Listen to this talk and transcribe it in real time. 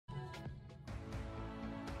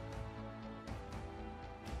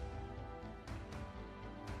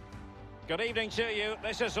Good evening to you.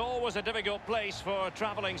 This is always a difficult place for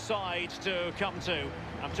travelling sides to come to.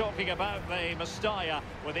 I'm talking about the Mestalla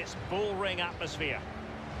with its bullring atmosphere.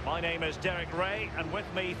 My name is Derek Ray, and with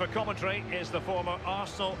me for commentary is the former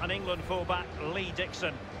Arsenal and England fullback Lee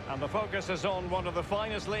Dixon. And the focus is on one of the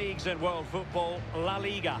finest leagues in world football, La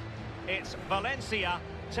Liga. It's Valencia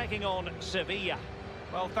taking on Sevilla.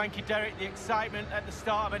 Well, thank you, Derek. The excitement at the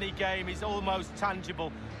start of any game is almost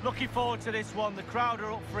tangible. Looking forward to this one. The crowd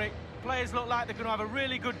are up for it. Players look like they're going to have a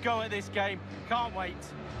really good go at this game. Can't wait.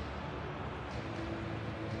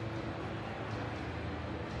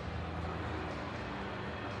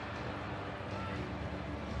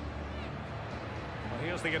 Well,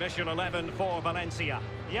 here's the initial 11 for Valencia.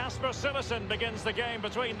 Jasper Cillessen begins the game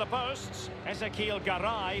between the posts. Ezequiel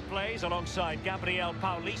Garay plays alongside Gabriel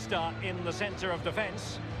Paulista in the centre of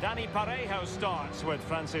defence. Dani Parejo starts with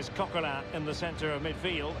Francis Coquelin in the centre of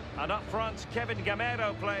midfield. And up front, Kevin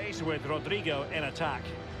Gamero plays with Rodrigo in attack.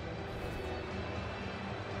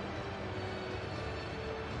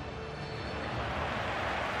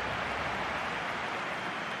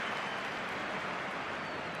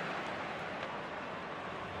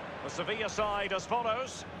 The Sevilla side as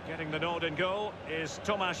follows. Getting the nod in goal is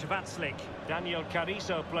Tomasz Vaclik. Daniel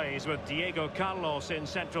Carrizo plays with Diego Carlos in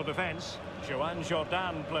central defence. Joan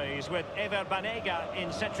Jordan plays with Ever Banega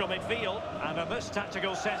in central midfield. And in this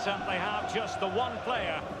tactical setup, they have just the one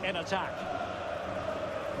player in attack.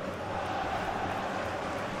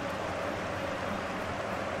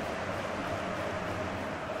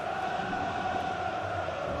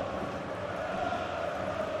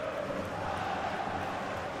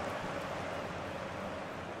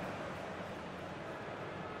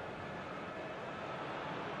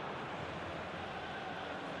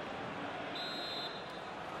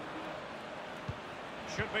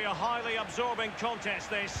 Should be a highly absorbing contest,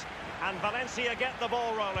 this. And Valencia get the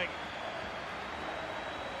ball rolling.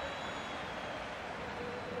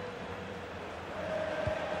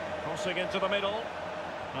 Crossing into the middle.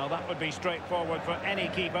 Well, that would be straightforward for any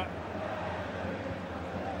keeper.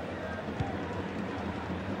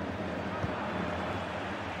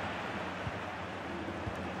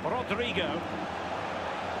 Rodrigo.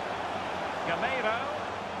 Gamero.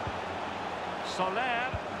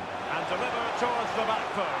 Soler. And deliver towards the back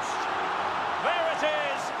post. There it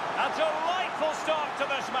is! A delightful start to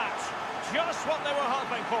this match. Just what they were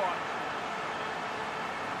hoping for.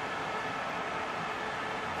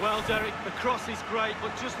 Well, Derek, the cross is great,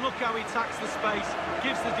 but just look how he attacks the space.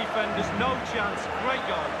 Gives the defenders no chance. Great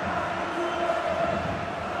goal.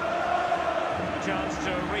 A chance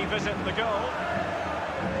to revisit the goal.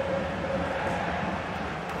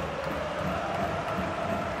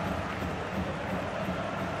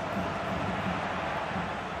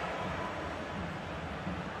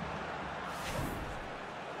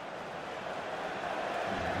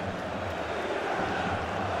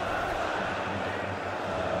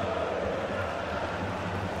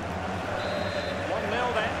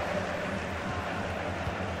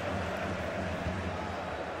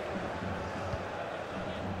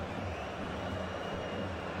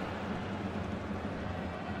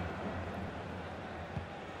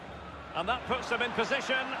 And that puts them in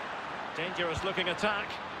position. Dangerous looking attack.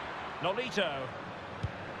 Nolito.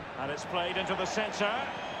 And it's played into the centre.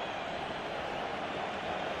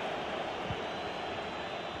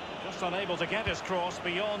 Just unable to get his cross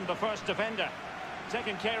beyond the first defender.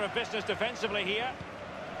 Taking care of business defensively here.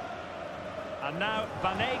 And now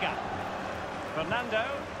Banega. Fernando.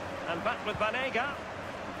 And back with Banega.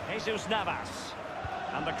 Jesus Navas.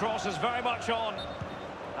 And the cross is very much on.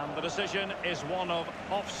 And the decision is one of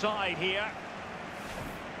offside here.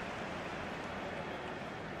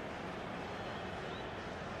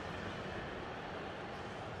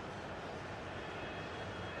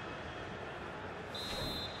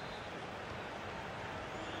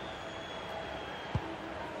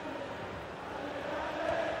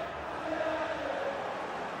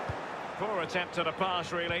 Poor attempt at a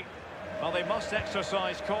pass, really. Well, they must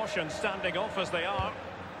exercise caution standing off as they are.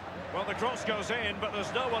 Well, the cross goes in, but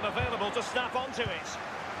there's no one available to snap onto it.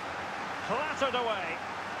 Clattered away.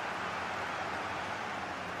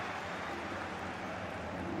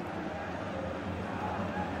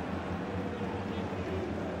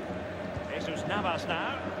 Jesus Navas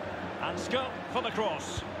now. And scope for the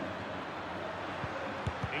cross.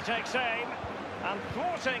 He takes aim. And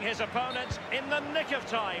thwarting his opponent in the nick of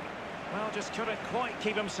time. Well, just couldn't quite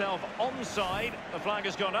keep himself onside. The flag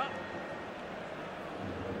has gone up.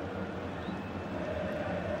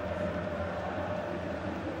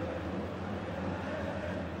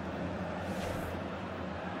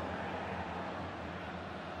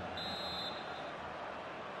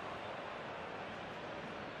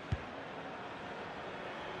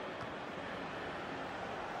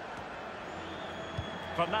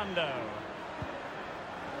 Fernando.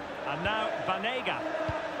 And now Banega.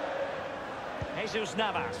 Jesus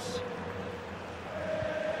Navas.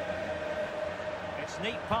 It's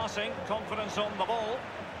neat passing, confidence on the ball.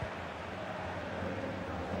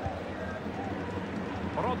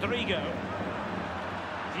 Rodrigo.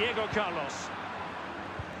 Diego Carlos.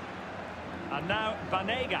 And now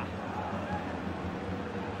Banega.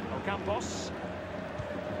 Ocampos.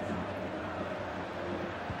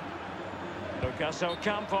 Lucas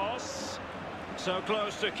Ocampos. So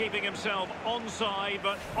close to keeping himself onside,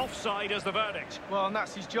 but offside is the verdict. Well, and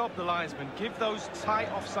that's his job, the linesman. Give those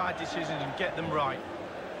tight offside decisions and get them right.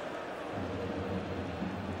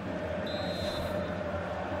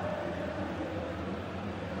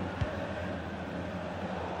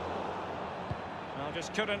 Well,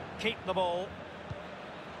 just couldn't keep the ball.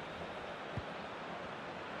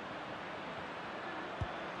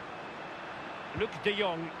 Luc de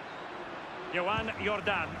Jong. Johan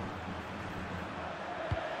Jordan.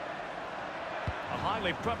 A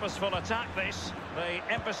highly purposeful attack, this. The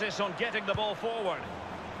emphasis on getting the ball forward.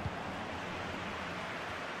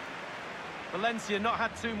 Valencia not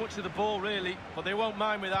had too much of the ball, really, but they won't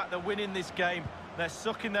mind with that. They're winning this game. They're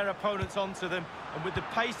sucking their opponents onto them, and with the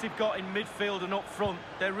pace they've got in midfield and up front,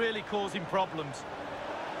 they're really causing problems.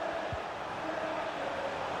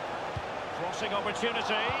 Crossing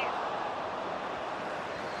opportunity.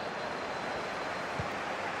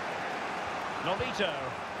 Nolito.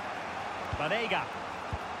 Banega.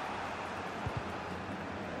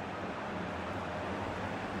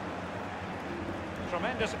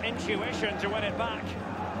 Tremendous intuition to win it back.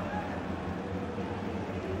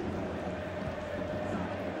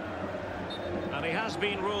 And he has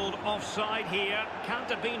been ruled offside here. Can't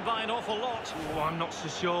have been by an awful lot. Oh, I'm not so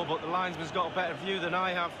sure, but the linesman's got a better view than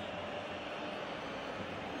I have.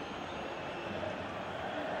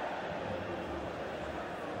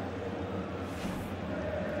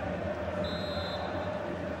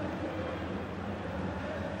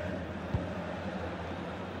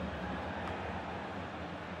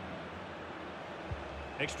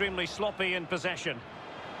 Extremely sloppy in possession.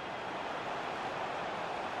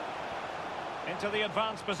 Into the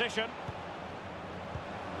advanced position.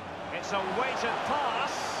 It's a weighted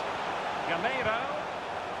pass. Gameiro.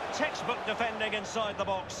 Textbook defending inside the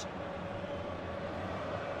box.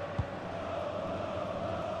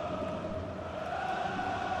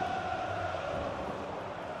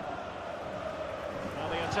 Now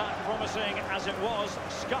the attack promising as it was,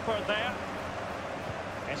 scuppered there.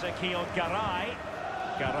 Ezequiel Garay.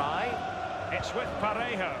 Garay, it's with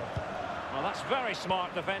Parejo. Well, that's very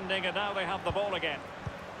smart defending, and now they have the ball again.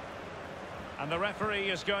 And the referee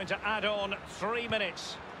is going to add on 3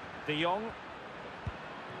 minutes. De Jong.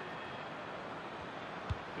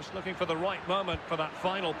 Just looking for the right moment for that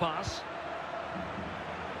final pass.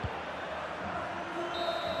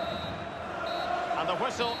 And the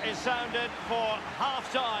whistle is sounded for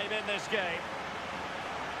half-time in this game.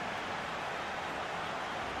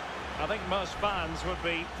 I think most fans would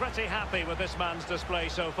be pretty happy with this man's display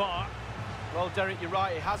so far. Well, Derek, you're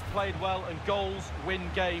right. He has played well, and goals win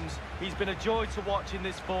games. He's been a joy to watch in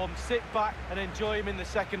this form. Sit back and enjoy him in the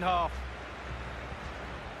second half.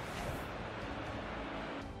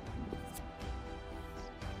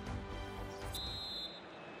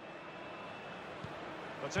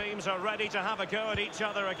 The teams are ready to have a go at each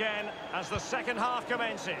other again as the second half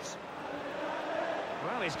commences.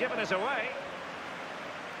 Well, he's given us away.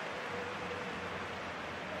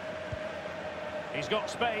 He's got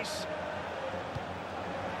space.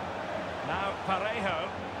 Now Parejo.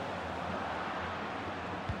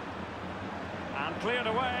 And cleared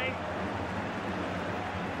away.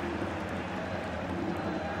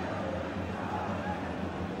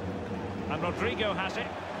 And Rodrigo has it.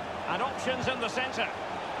 And options in the centre.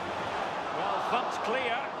 Well thumped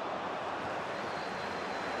clear.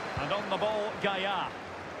 And on the ball, Gaia.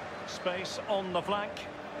 Space on the flank.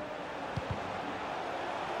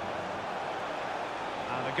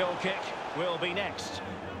 And a goal kick will be next.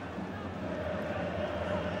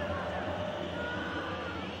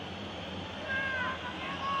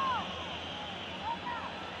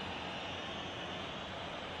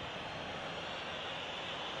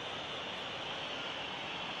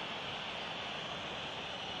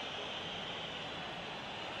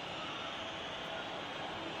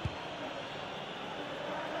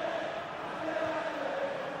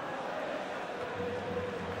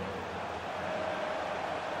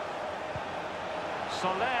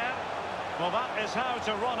 Soler. Well, that is how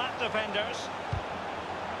to run at defenders.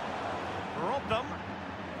 Rob them.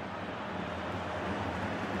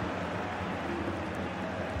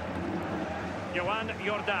 Johan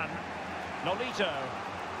Jordan. Nolito.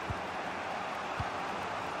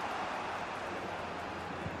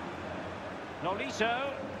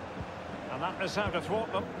 Nolito. And that is how to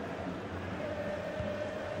thwart them.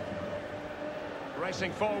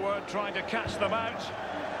 Racing forward, trying to catch them out.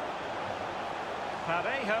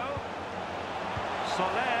 Parejo.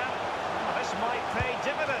 Soler. This might pay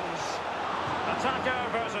dividends. Attacker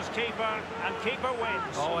versus keeper, and keeper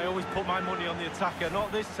wins. Oh, I always put my money on the attacker.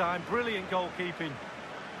 Not this time. Brilliant goalkeeping.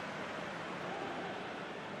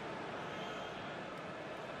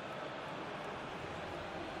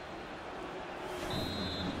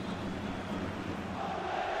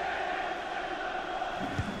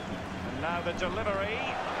 And now the delivery.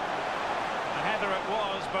 A header it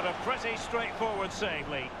was, but a pretty straightforward save,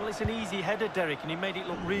 Lee. Well, it's an easy header, Derek, and he made it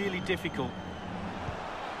look really difficult.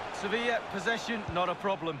 Sevilla, possession, not a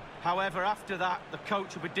problem. However, after that, the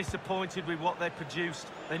coach will be disappointed with what they produced.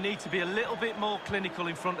 They need to be a little bit more clinical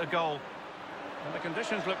in front of goal. And the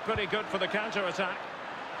conditions look pretty good for the counter-attack.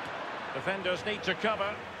 Defenders need to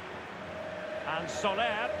cover. And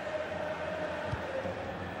Soler.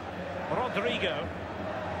 Rodrigo.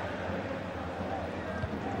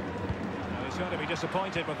 Now he's going to be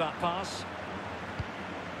disappointed with that pass.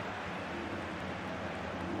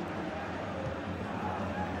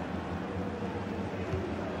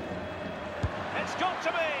 It's got to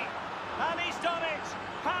be, and he's done it.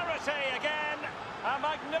 Parity again. A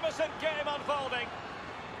magnificent game unfolding.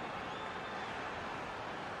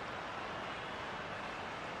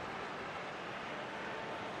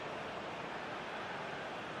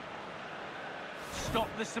 Stop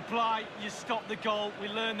the supply, you stop the goal. We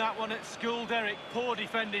learned that one at school, Derek. Poor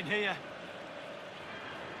defending here.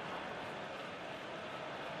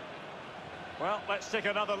 Well, let's take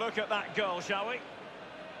another look at that goal, shall we?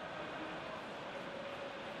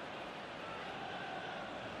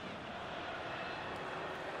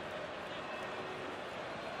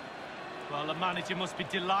 Well, the manager must be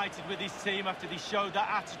delighted with his team after they showed that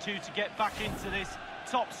attitude to get back into this.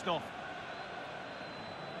 Top stuff.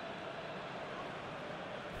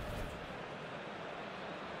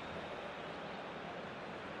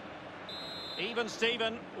 Even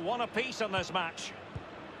Steven, one apiece in this match.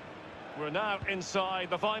 We're now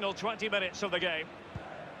inside the final 20 minutes of the game.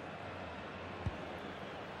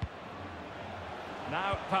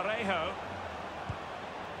 Now Parejo.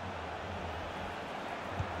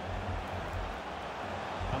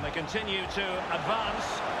 And they continue to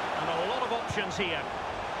advance, and a lot of options here.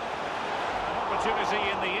 An opportunity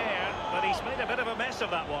in the air, but he's made a bit of a mess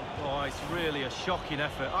of that one. Oh, it's really a shocking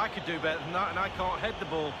effort. I could do better than that, and I can't head the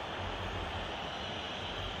ball.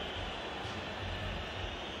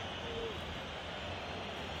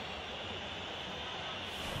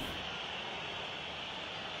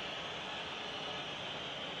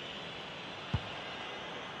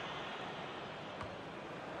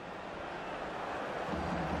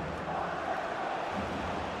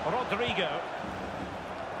 Rodrigo.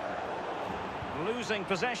 Losing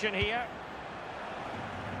possession here.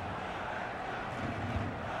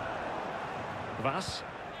 Vas.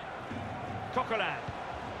 Coquelin.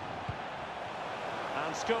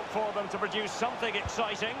 And scope for them to produce something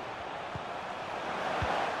exciting.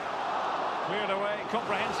 Cleared away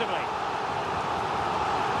comprehensively.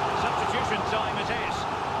 Substitution time it is.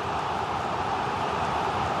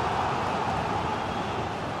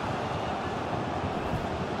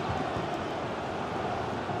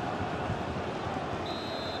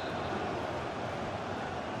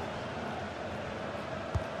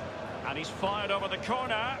 And he's fired over the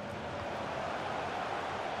corner.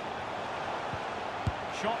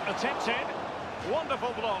 Shot attempted.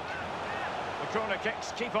 Wonderful block. The corner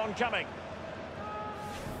kicks keep on coming.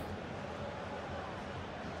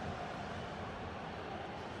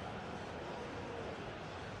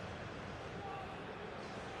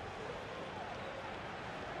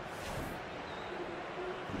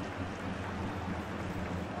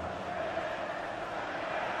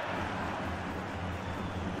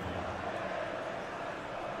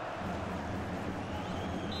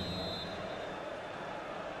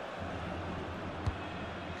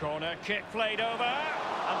 Corner kick played over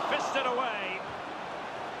and fisted away.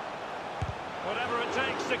 Whatever it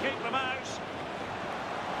takes to keep them out.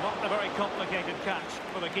 Not a very complicated catch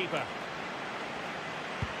for the keeper.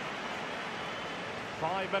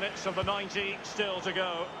 5 minutes of the 90 still to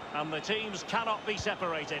go, and the teams cannot be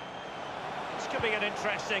separated. This could be an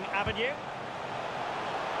interesting avenue.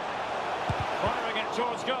 Firing it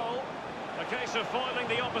towards goal. A case of foiling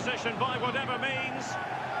the opposition by whatever means.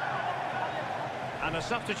 And a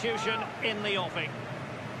substitution in the offing.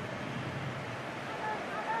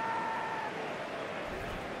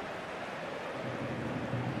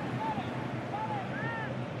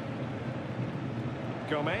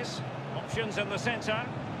 Gomez, options in the centre.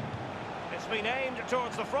 It's been aimed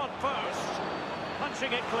towards the front post.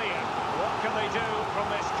 Punching it clear. What can they do from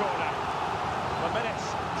this corner? The minutes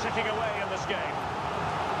ticking away in this game.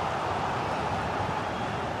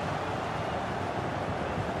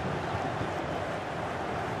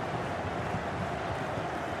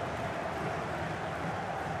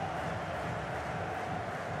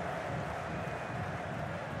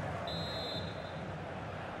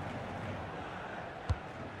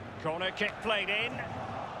 Corner kick played in.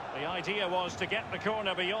 The idea was to get the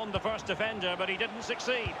corner beyond the first defender, but he didn't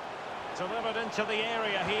succeed. Delivered into the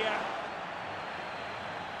area here.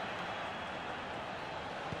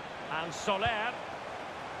 And Soler.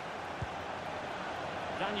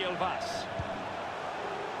 Daniel Vaz.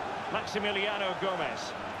 Maximiliano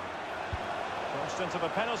Gomez. Crossed into the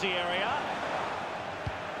penalty area.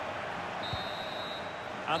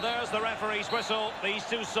 And there's the referee's whistle. These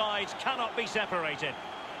two sides cannot be separated.